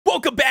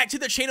Welcome back to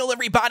the channel,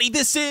 everybody.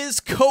 This is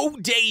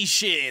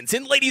Kodeations.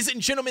 And ladies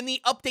and gentlemen,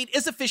 the update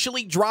is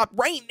officially dropped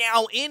right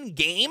now in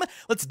game.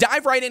 Let's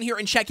dive right in here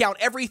and check out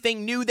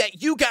everything new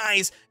that you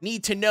guys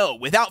need to know.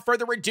 Without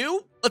further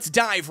ado, let's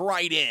dive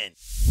right in.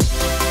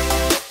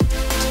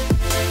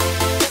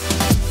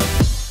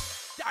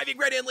 Diving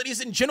right in,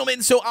 ladies and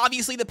gentlemen. So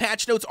obviously the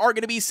patch notes are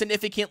going to be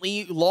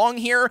significantly long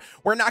here.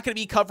 We're not going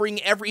to be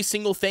covering every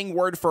single thing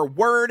word for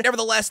word.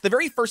 Nevertheless, the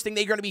very first thing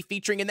they're going to be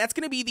featuring, and that's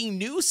going to be the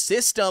new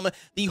system,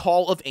 the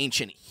Hall of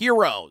Ancient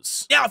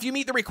Heroes. Now, if you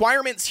meet the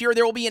requirements here,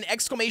 there will be an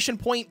exclamation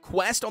point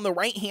quest on the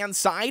right-hand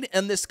side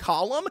in this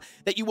column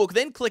that you will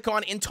then click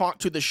on and talk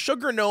to the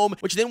Sugar Gnome,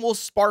 which then will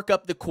spark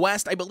up the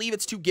quest. I believe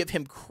it's to give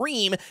him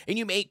cream, and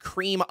you make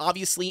cream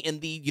obviously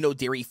in the,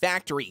 dairy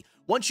factory.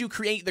 Once you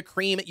create the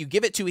cream, you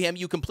give it to him,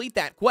 you complete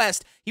that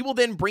quest, he will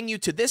then bring you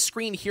to this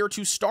screen here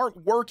to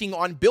start working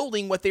on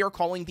building what they are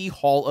calling the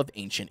Hall of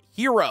Ancient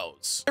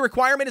Heroes. The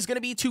requirement is going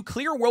to be to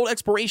clear World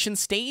Exploration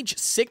Stage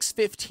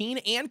 615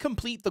 and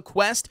complete the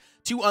quest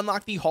to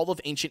unlock the Hall of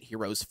Ancient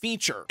Heroes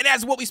feature. And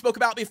as what we spoke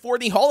about before,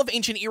 the Hall of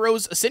Ancient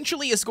Heroes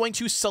essentially is going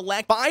to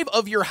select 5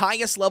 of your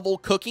highest level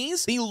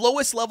cookies. The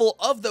lowest level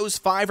of those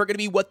 5 are going to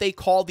be what they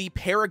call the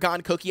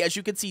Paragon cookie, as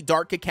you can see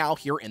dark cacao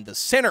here in the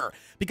center.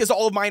 Because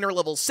all of mine are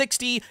level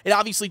 60, it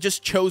obviously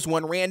just chose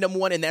one random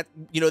one, and that,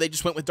 they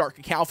just went with dark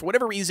cacao for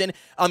whatever reason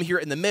here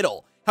in the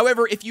middle.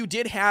 However, if you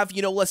did have,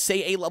 let's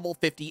say a level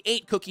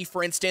 58 cookie,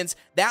 for instance,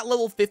 that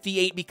level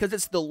 58, because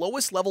it's the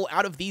lowest level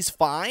out of these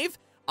 5,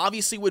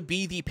 obviously would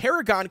be the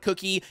Paragon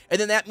cookie, and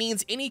then that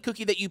means any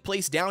cookie that you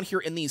place down here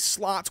in these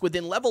slots would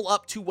then level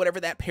up to whatever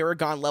that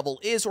Paragon level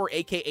is, or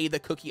aka the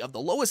cookie of the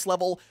lowest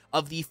level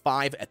of the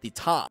 5 at the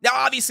top. Now,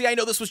 obviously, I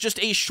know this was just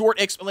a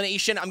short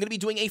explanation. I'm going to be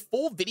doing a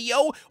full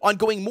video on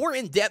going more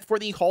in depth for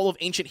the Hall of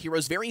Ancient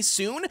Heroes very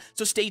soon,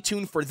 so stay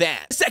tuned for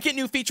that. The second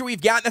new feature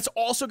we've got that's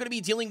also going to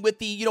be dealing with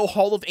the,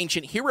 Hall of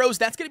Ancient Heroes,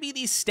 that's going to be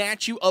the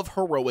Statue of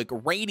Heroic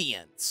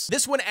Radiance.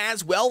 This one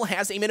as well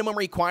has a minimum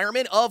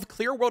requirement of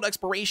clear World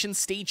Exploration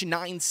Stage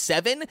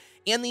 9-7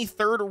 and the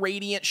 3rd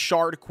Radiant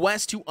Shard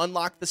quest to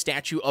unlock the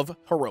Statue of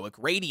Heroic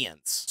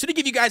Radiance. So to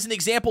give you guys an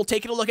example,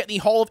 taking a look at the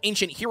Hall of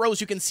Ancient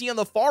Heroes, you can see on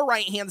the far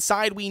right-hand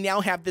side, we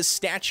now have this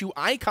statue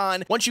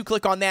icon. Once you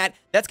click on that,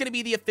 that's going to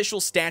be the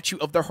official statue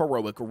of the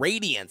Heroic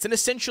Radiance. And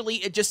essentially,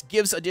 it just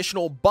gives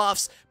additional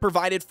buffs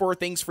provided for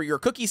things for your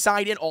cookie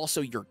side and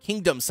also your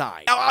kingdom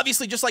side. Now,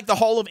 obviously, just like the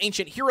Hall of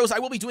Ancient Heroes, I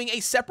will be doing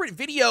a separate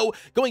video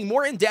going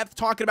more in depth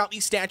talking about the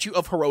statue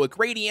of Heroic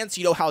Radiance,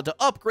 how to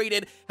upgrade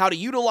it, how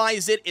to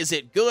utilize it, is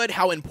it good,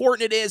 how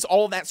important it is,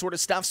 all of that sort of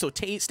stuff. So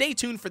stay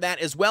tuned for that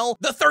as well.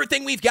 The third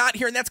thing we've got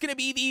here, and that's going to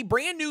be the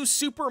brand new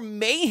Super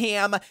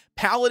Mayhem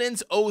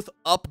Paladin's Oath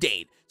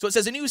update. So it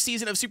says a new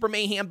season of Super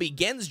Mayhem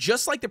begins.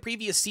 Just like the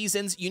previous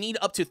seasons, you need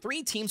up to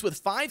 3 teams with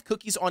 5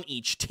 cookies on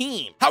each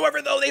team.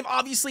 However, though, they've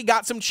obviously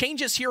got some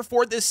changes here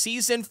for this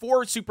season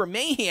for Super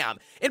Mayhem.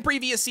 In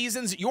previous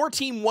seasons, your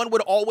Team 1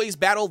 would always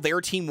battle their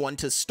Team 1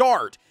 to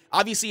start.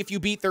 Obviously, if you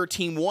beat their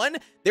Team 1,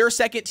 their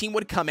second team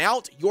would come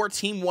out. Your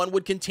Team 1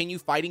 would continue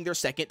fighting their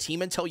second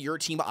team until your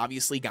team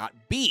obviously got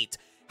beat.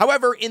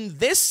 However, in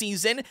this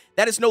season,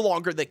 that is no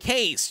longer the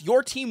case.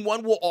 Your Team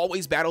 1 will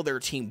always battle their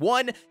Team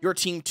 1. Your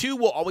Team 2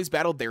 will always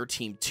battle their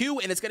Team 2.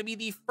 And it's going to be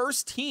the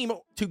first team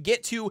to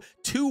get to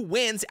 2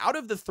 wins out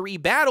of the 3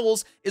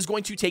 battles is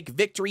going to take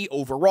victory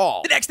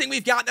overall. The next thing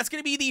we've got, that's going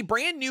to be the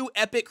brand new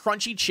Epic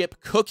Crunchy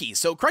Chip Cookie.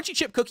 So Crunchy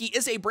Chip Cookie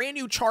is a brand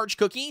new charge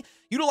cookie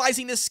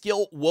utilizing the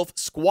skill Wolf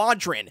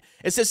Squadron.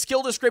 It says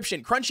skill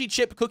description, Crunchy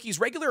Chip Cookie's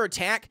regular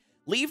attack,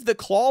 leave the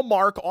claw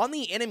mark on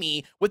the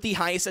enemy with the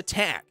highest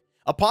attack.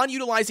 Upon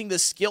utilizing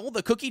this skill,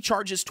 the cookie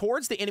charges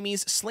towards the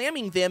enemies,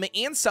 slamming them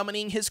and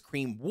summoning his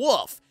Cream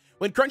Wolf.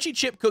 When Crunchy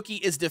Chip Cookie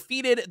is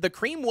defeated, the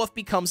Cream Wolf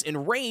becomes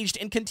enraged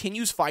and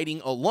continues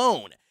fighting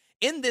alone.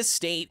 In this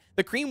state,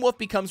 the Cream Wolf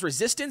becomes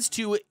resistance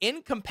to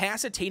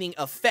incapacitating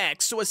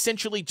effects, so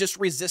essentially just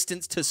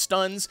resistance to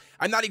stuns.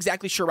 I'm not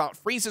exactly sure about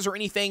freezes or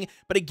anything,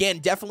 but again,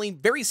 definitely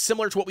very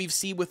similar to what we've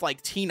seen with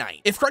like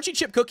T-Knight. If Crunchy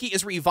Chip Cookie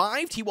is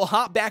revived, he will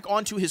hop back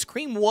onto his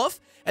Cream Wolf,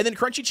 and then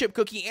Crunchy Chip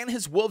Cookie and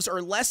his wolves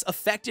are less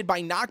affected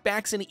by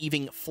knockbacks and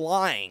even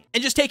flying.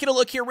 And just taking a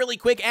look here really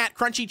quick at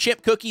Crunchy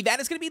Chip Cookie, that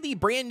is going to be the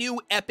brand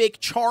new Epic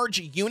Charge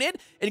unit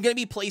and going to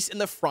be placed in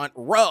the front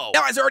row.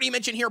 Now, as I already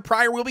mentioned here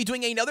prior, we'll be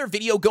doing another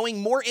video going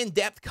more in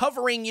depth,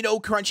 covering,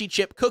 Crunchy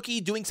Chip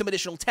Cookie, doing some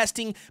additional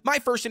testing, my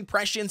first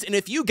impressions, and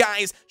if you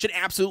guys should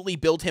absolutely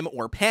build him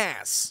or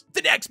pass.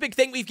 The next big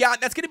thing we've got,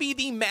 that's going to be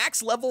the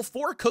max level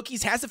for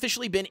cookies has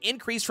officially been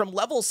increased from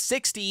level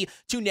 60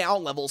 to now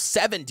level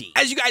 70.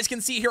 As you guys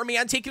can see here,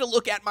 man, taking a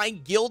look at my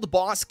guild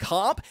boss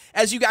comp.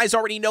 As you guys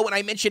already know, and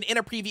I mentioned in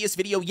a previous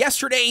video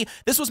yesterday,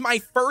 this was my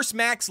first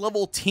max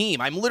level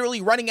team. I'm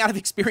literally running out of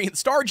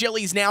experienced star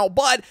jellies now,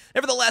 but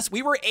nevertheless,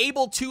 we were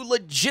able to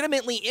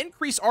legitimately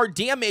increase our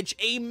damage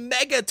a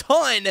mega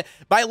ton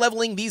by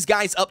leveling these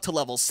guys up to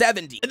level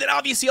 70. And then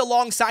obviously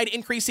alongside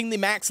increasing the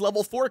max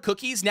level for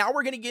cookies, now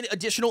we're going to get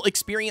additional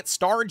experienced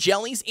star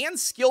jellies and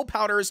skill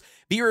powders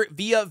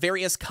via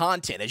various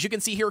content. As you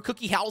can see here,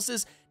 cookie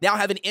houses now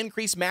have an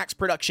increased max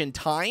production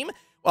time.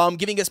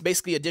 giving us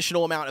basically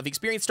additional amount of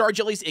experience star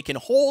jellies it can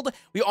hold.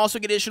 We also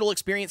get additional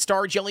experience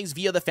star jellies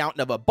via the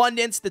Fountain of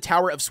Abundance, the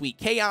Tower of Sweet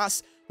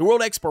Chaos, the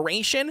World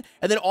Exploration,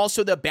 and then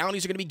also the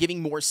bounties are going to be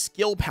giving more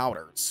skill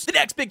powders. The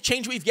next big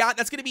change we've got,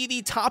 that's going to be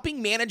the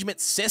topping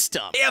management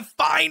system. They have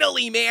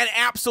finally, man,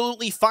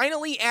 absolutely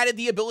finally added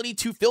the ability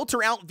to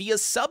filter out via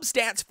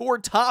substats for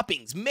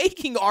toppings,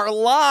 making our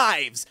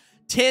lives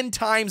 10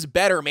 times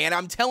better, man.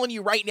 I'm telling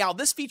you right now,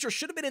 this feature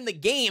should have been in the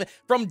game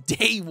from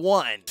day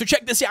one. So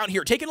check this out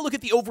here. Taking a look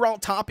at the overall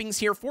toppings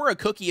here for a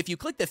cookie, if you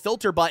click the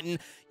filter button,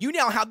 you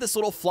now have this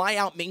little fly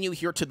out menu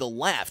here to the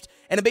left.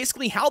 And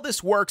basically how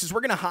this works is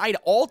we're going to hide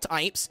all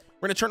types.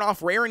 We're going to turn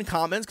off rare and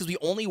commons because we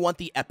only want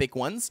the epic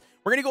ones.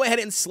 We're going to go ahead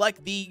and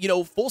select the,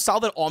 full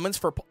solid almonds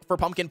for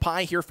pumpkin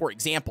pie here, for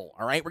example.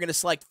 All right, we're going to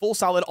select full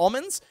solid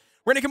almonds.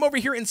 We're going to come over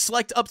here and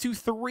select up to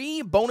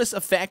 3 bonus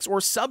effects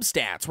or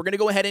substats. We're going to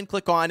go ahead and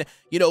click on,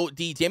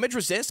 the damage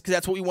resist, because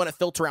that's what we want to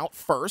filter out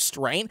first,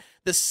 right?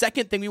 The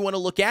second thing we want to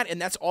look at,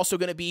 and that's also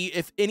going to be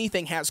if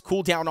anything has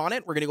cooldown on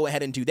it, we're going to go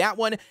ahead and do that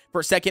one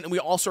for a second. And we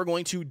also are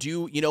going to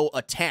do,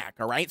 attack,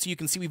 all right? So you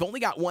can see we've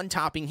only got one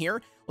topping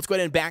here. Let's go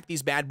ahead and back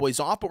these bad boys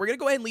off, but we're going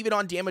to go ahead and leave it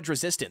on damage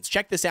resistance.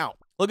 Check this out.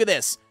 Look at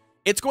this.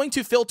 It's going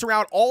to filter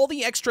out all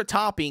the extra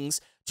toppings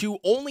to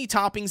only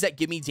toppings that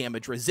give me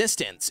damage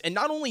resistance. And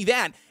not only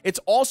that, it's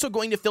also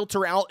going to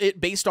filter out it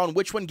based on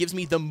which one gives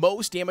me the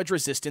most damage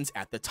resistance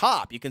at the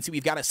top. You can see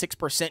we've got a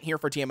 6% here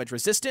for damage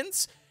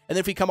resistance. And then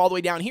if we come all the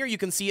way down here, you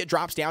can see it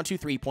drops down to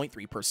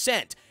 3.3%.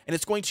 And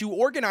it's going to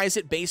organize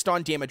it based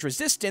on damage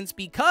resistance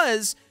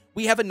because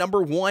we have a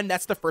number 1.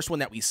 That's the first one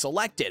that we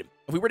selected.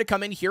 If we were to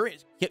come in here,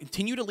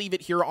 continue to leave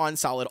it here on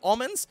solid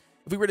almonds.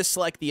 If we were to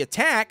select the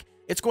attack,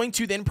 it's going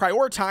to then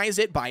prioritize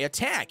it by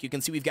attack. You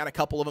can see we've got a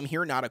couple of them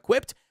here not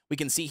equipped. We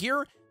can see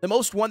here, the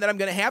most one that I'm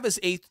going to have is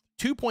a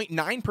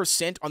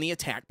 2.9% on the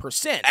attack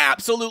percent.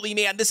 Absolutely,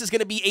 man. This is going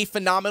to be a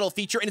phenomenal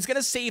feature, and it's going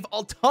to save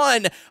a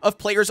ton of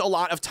players a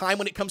lot of time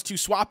when it comes to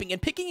swapping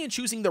and picking and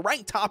choosing the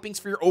right toppings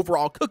for your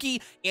overall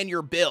cookie and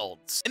your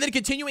builds. And then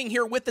continuing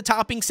here with the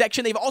topping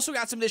section, they've also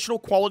got some additional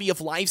quality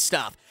of life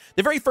stuff.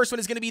 The very first one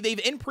is going to be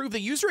they've improved the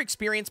user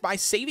experience by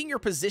saving your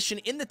position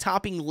in the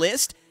topping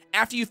list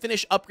after you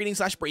finish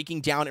upgrading /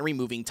 breaking down and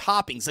removing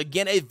toppings.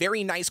 Again, a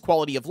very nice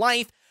quality of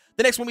life.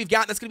 The next one we've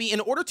got, that's going to be in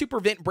order to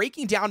prevent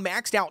breaking down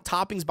maxed out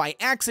toppings by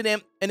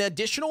accident, an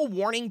additional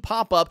warning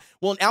pop-up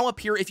will now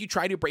appear if you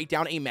try to break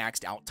down a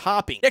maxed out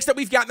topping. Next up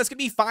we've got, that's going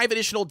to be 5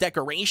 additional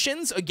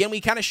decorations. Again,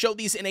 we kind of showed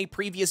these in a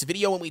previous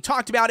video when we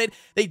talked about it.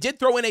 They did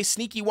throw in a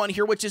sneaky one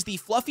here, which is the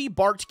fluffy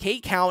barked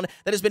cake hound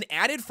that has been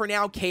added for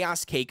now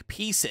chaos cake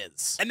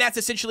pieces. And that's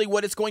essentially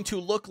what it's going to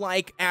look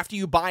like after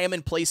you buy him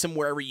and place him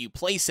wherever you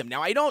place him.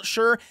 Now, I don't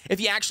sure if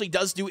he actually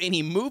does do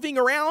any moving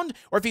around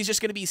or if he's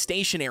just going to be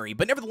stationary,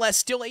 but nevertheless,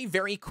 still a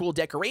very cool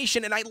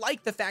decoration. And I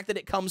like the fact that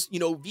it comes,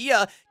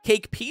 via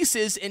cake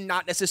pieces and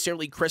not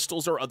necessarily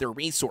crystals or other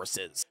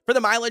resources. For the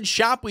mileage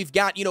shop, we've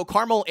got,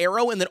 caramel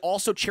arrow and then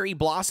also cherry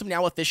blossom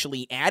now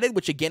officially added,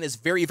 which again is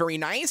very, very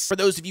nice. For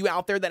those of you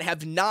out there that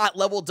have not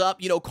leveled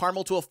up,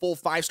 caramel to a full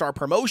 5-star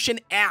promotion,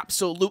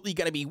 absolutely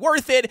going to be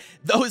worth it.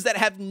 Those that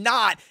have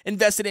not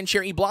invested in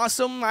cherry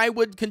blossom, I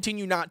would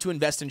continue not to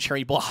invest in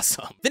cherry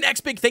blossom. The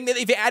next big thing that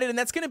they've added, and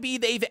that's going to be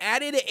they've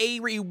added a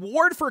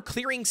reward for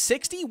clearing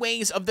 60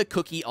 waves of the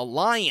Cookie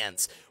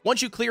Alliance.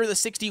 Once you clear the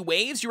 60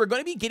 waves, you are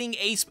going to be getting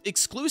a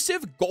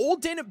exclusive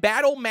Golden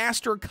Battle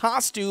Master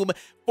costume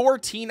for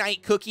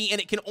T-Night Cookie,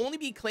 and it can only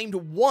be claimed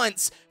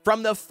once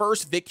from the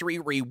first victory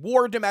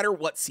reward, no matter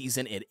what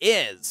season it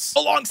is.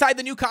 Alongside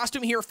the new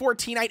costume here for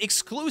T-Night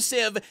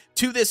exclusive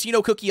to this,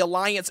 Cookie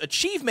Alliance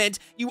achievement,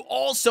 you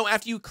also,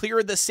 after you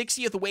clear the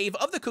 60th wave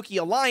of the Cookie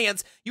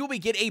Alliance, you will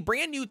get a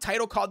brand new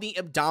title called the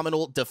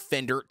Abdominal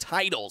Defender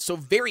title. So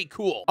very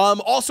cool.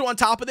 Also on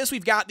top of this,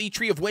 we've got the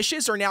Tree of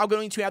Wishes are now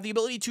going to have the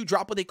ability to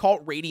drop what they call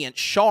Radiant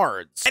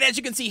Shards. And as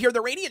you can see here,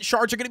 the Radiant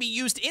Shards are going to be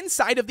used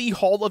inside of the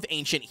Hall of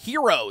Ancient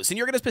Heroes, and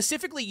you're going to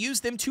specifically use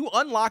them to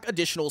unlock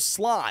additional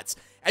slots.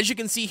 As you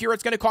can see here,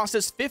 it's going to cost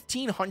us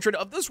 1,500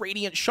 of those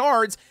Radiant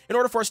Shards in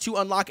order for us to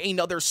unlock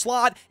another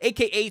slot,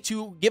 aka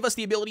to give us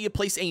the ability to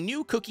place a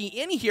new cookie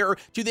in here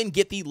to then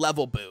get the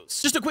level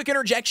boost. Just a quick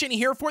interjection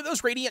here for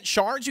those Radiant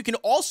Shards, you can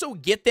also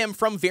get them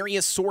from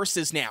various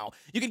sources now.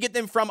 You can get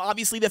them from,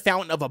 obviously, the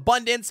Fountain of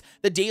Abundance,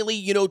 the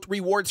daily,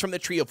 rewards from the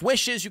Tree of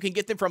Wishes. You can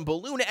get them from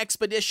Balloon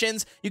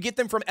Expeditions. You get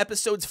them from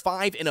episodes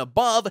 5 and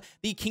above,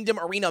 the Kingdom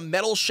Arena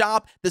Metal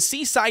Shop, the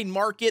Seaside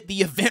Market, the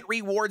event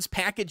rewards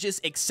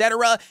packages,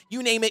 etc.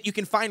 You name it, you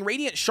can find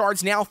Radiant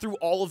Shards now through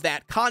all of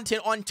that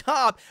content on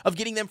top of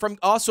getting them from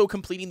also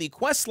completing the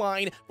quest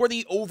line for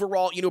the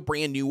overall,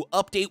 brand new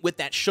update with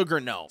that sugar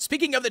gnome.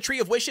 Speaking of the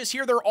Tree of Wishes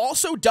here, they're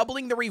also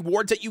doubling the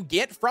rewards that you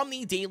get from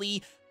the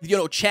daily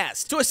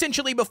chest. So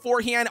essentially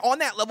beforehand, on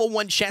that level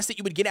 1 chest that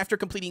you would get after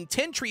completing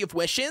 10 Tree of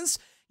Wishes,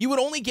 you would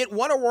only get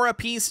 1 Aurora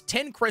piece,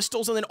 10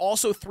 crystals, and then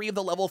also 3 of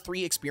the level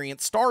 3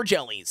 experience star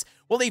jellies.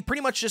 Well, they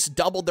pretty much just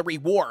doubled the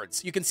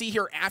rewards. You can see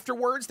here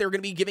afterwards, they're going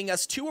to be giving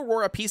us 2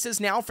 Aurora pieces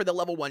now for the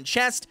level 1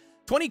 chest,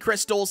 20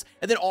 crystals,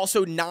 and then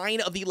also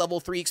 9 of the level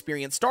 3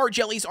 experience star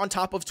jellies on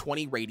top of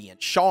 20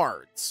 radiant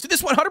shards. So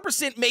this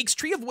 100% makes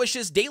Tree of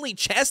Wishes daily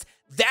chest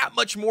that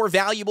much more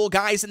valuable,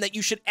 guys, and that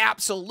you should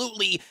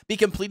absolutely be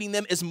completing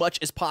them as much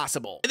as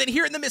possible. And then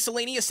here in the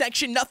miscellaneous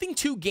section, nothing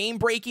too game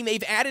breaking.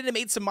 They've added and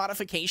made some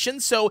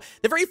modifications. So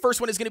the very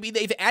first one is going to be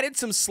they've added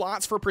some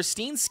slots for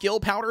pristine skill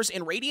powders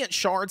and radiant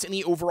shards in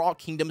the overall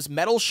Kingdom's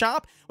metal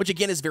shop, which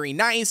again is very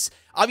nice.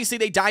 Obviously,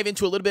 they dive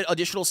into a little bit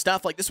additional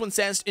stuff. Like this one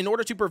says, in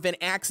order to prevent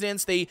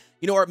accidents, they,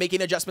 are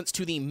making adjustments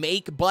to the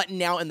make button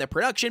now in the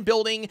production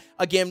building.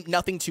 Again,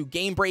 nothing too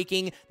game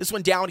breaking. This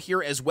one down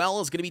here as well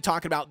is going to be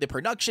talking about the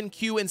production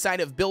queue inside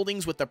of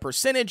buildings with the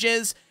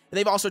percentages. And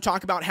they've also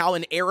talked about how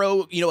an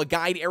arrow, a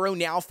guide arrow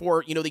now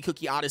for, the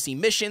Cookie Odyssey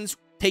missions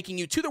taking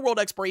you to the world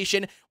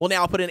exploration will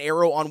now put an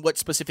arrow on what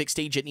specific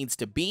stage it needs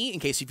to be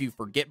in case if you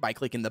forget by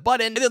clicking the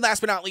button. And then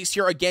last but not least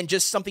here, again,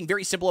 just something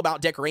very simple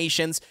about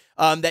decorations,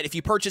 that if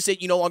you purchase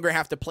it, you no longer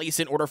have to place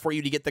it in order for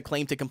you to get the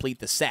claim to complete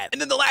the set. And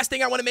then the last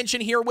thing I want to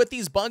mention here with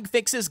these bug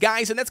fixes,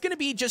 guys, and that's going to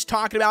be just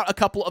talking about a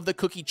couple of the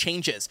cookie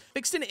changes.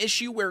 Fixed an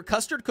issue where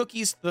Custard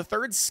Cookies, the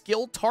third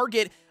skill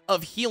target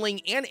of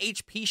healing and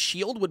HP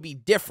shield would be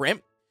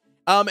different.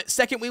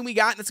 Second win we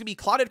got, that's going to be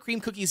Clotted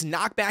Cream Cookie's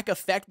knockback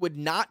effect would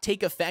not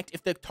take effect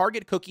if the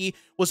target cookie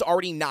was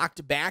already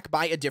knocked back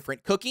by a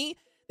different cookie.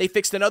 They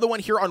fixed another one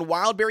here on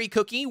Wildberry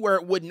Cookie where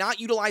it would not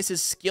utilize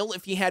his skill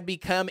if he had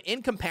become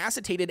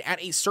incapacitated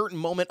at a certain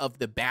moment of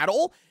the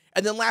battle.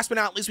 And then last but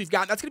not least, that's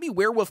going to be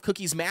Werewolf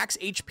Cookie's max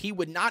HP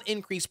would not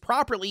increase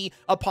properly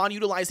upon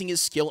utilizing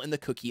his skill in the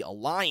Cookie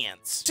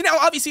Alliance. So now,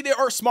 obviously, there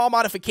are small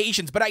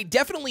modifications, but I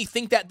definitely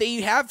think that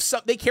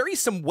they carry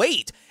some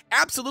weight.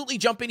 Absolutely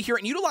jump in here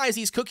and utilize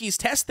these cookies,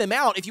 test them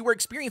out if you were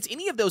experiencing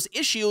any of those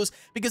issues,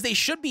 because they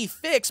should be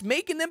fixed,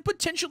 making them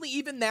potentially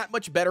even that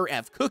much better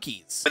F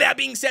cookies. With that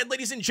being said,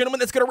 ladies and gentlemen,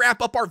 that's going to wrap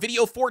up our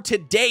video for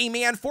today,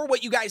 man, for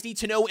what you guys need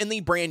to know in the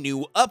brand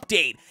new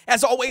update.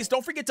 As always,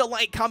 don't forget to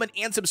like, comment,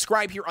 and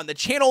subscribe here on the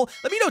channel.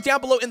 Let me know down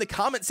below in the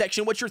comment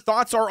section what your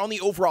thoughts are on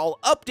the overall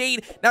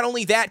update. Not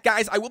only that,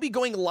 guys, I will be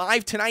going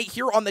live tonight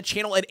here on the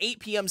channel at 8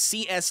 p.m.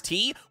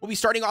 CST. We'll be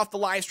starting off the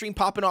live stream,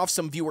 popping off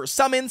some viewer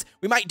summons.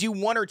 We might do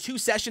 1 or 2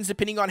 sessions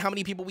depending on how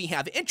many people we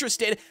have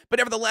interested, but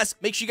nevertheless,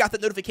 make sure you got the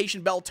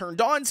notification bell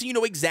turned on so you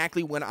know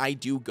exactly when I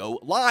do go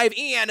live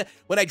and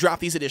when I drop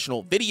these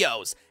additional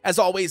videos. As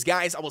always,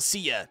 guys, I will see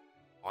you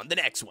on the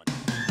next one.